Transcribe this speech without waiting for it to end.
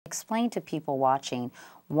Explain to people watching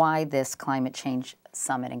why this climate change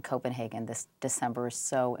summit in Copenhagen this December is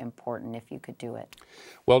so important, if you could do it.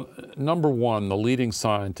 Well, number one, the leading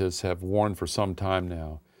scientists have warned for some time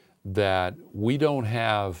now that we don't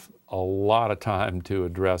have a lot of time to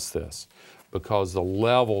address this because the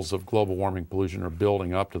levels of global warming pollution are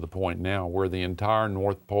building up to the point now where the entire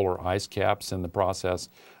North Polar ice cap's in the process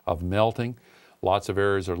of melting. Lots of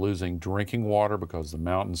areas are losing drinking water because the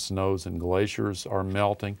mountain snows and glaciers are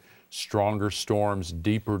melting. Stronger storms,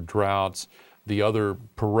 deeper droughts, the other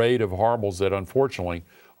parade of horribles that unfortunately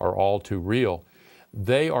are all too real.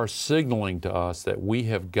 They are signaling to us that we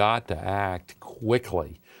have got to act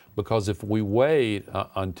quickly, because if we wait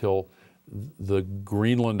until the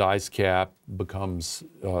Greenland ice cap becomes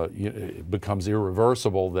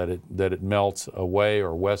irreversible, that it melts away,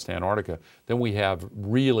 or West Antarctica, then we have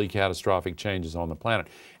really catastrophic changes on the planet.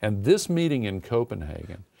 And this meeting in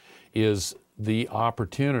Copenhagen is the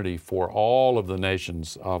opportunity for all of the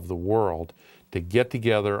nations of the world to get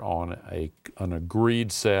together on an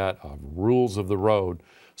agreed set of rules of the road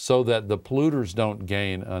so that the polluters don't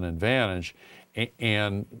gain an advantage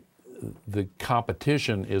and the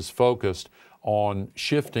competition is focused on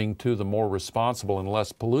shifting to the more responsible and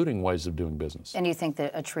less polluting ways of doing business. And you think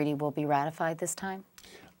that a treaty will be ratified this time?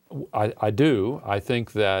 I do. I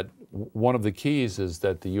think that one of the keys is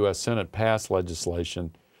that the U.S. Senate pass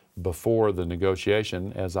legislation before the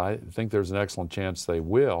negotiation, as I think there's an excellent chance they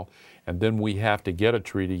will, and then we have to get a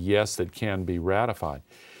treaty, yes, that can be ratified.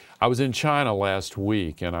 I was in China last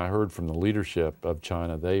week and I heard from the leadership of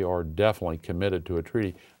China they are definitely committed to a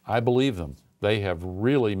treaty. I believe them. They have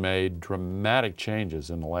really made dramatic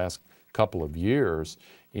changes in the last couple of years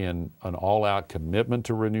in an all-out commitment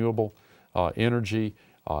to renewable energy,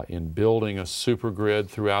 in building a supergrid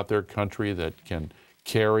throughout their country that can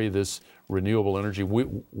carry this renewable energy.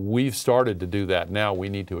 We've started to do that now. We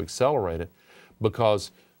need to accelerate it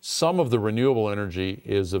because some of the renewable energy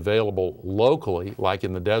is available locally, like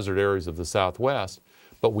in the desert areas of the Southwest,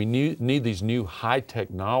 but we need these new high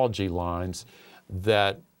technology lines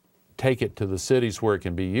that take it to the cities where it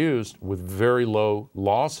can be used with very low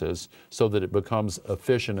losses so that it becomes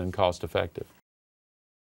efficient and cost effective.